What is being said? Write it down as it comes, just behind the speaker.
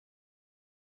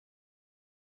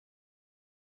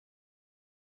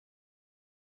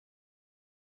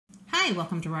Hi,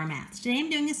 welcome to Raw Math. Today I'm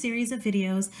doing a series of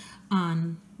videos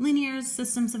on linears,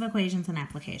 systems of equations, and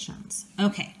applications.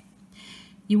 Okay,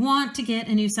 you want to get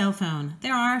a new cell phone.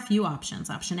 There are a few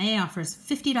options. Option A offers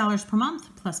 $50 per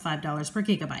month plus $5 per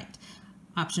gigabyte.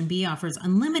 Option B offers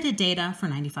unlimited data for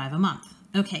 $95 a month.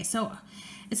 Okay, so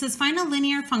it says find a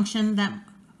linear function that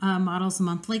models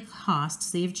monthly cost,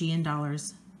 CFG in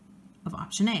dollars, of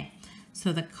option A.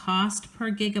 So the cost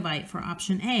per gigabyte for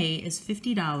option A is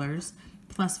 $50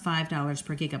 plus $5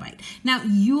 per gigabyte. Now,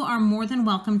 you are more than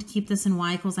welcome to keep this in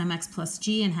y equals mx plus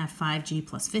g and have 5g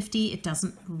plus 50. It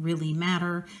doesn't really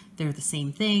matter. They're the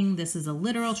same thing. This is a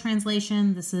literal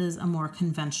translation. This is a more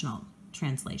conventional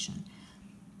translation.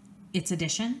 It's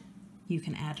addition. You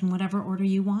can add in whatever order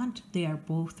you want. They are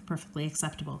both perfectly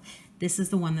acceptable. This is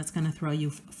the one that's going to throw you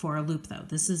for a loop, though.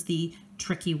 This is the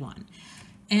tricky one.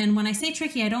 And when I say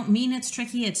tricky, I don't mean it's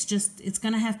tricky. It's just, it's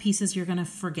going to have pieces you're going to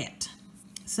forget.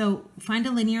 So find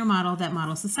a linear model that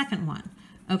models the second one.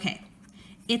 Okay,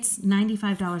 it's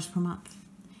 $95 per month.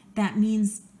 That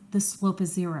means the slope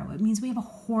is 0. It means we have a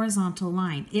horizontal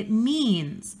line. It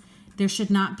means there should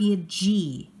not be a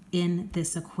g in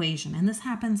this equation. And this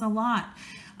happens a lot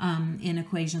in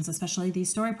equations, especially these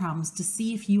story problems, to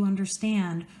see if you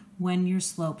understand when your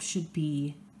slope should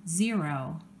be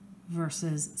 0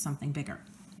 versus something bigger.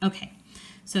 Okay,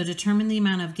 so determine the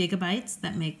amount of gigabytes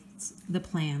that makes the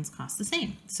plans cost the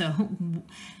same. So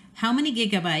how many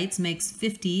gigabytes makes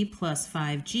 50 plus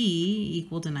 5g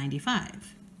equal to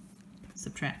 95?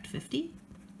 Subtract 50.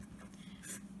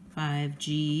 5g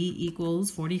equals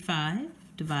 45.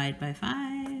 Divide by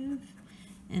 5.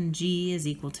 And g is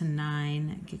equal to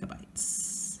 9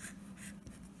 gigabytes.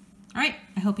 All right,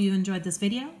 I hope you enjoyed this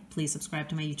video. Please subscribe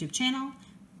to my YouTube channel,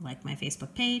 like my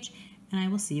Facebook page, and I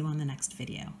will see you on the next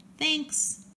video.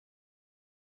 Thanks.